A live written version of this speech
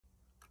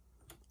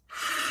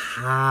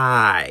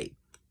Hi,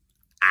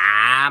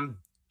 I'm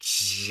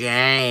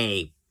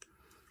Jane.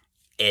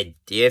 And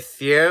this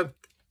is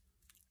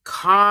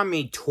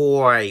Kami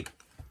toy.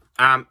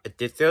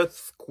 This is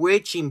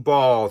squishing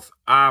balls.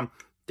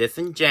 This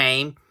is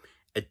Jane.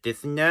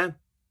 This is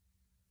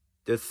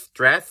the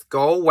stress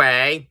go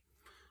away.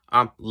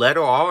 Let it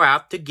all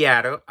out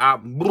together.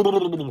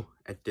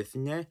 This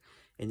is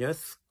and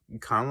it's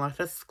kind of like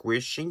a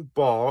squishing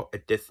ball.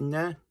 This is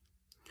the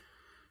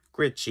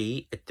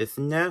gritchy. This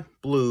is the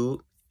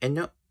blue and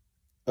the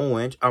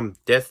orange.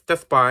 This the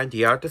spine,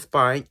 the other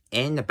spine,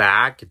 and the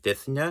back. This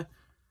is the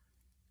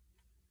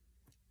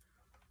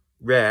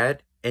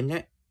red, and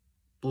the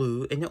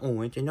blue, and the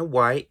orange, and the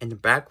white, and the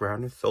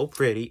background is so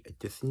pretty.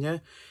 This is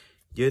the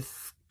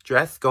just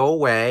stress go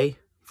away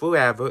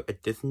forever.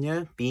 This is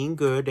the being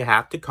good. They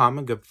have to come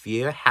and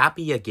feel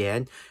happy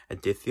again.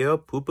 This is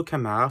poop will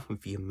come out and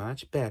feel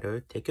much better.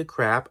 Take a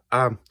crap.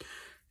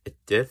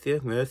 This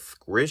is real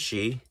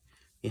squishy.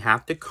 You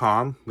have to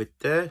come with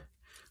the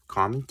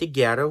coming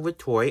together with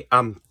toy.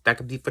 That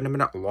could be for them in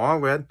the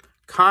long run.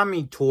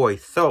 Calming toy.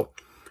 So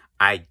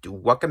I do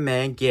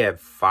recommend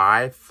give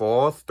 5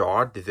 4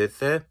 stars. This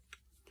is a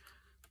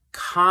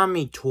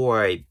calming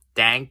toy.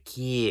 Thank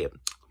you.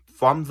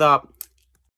 Thumbs up.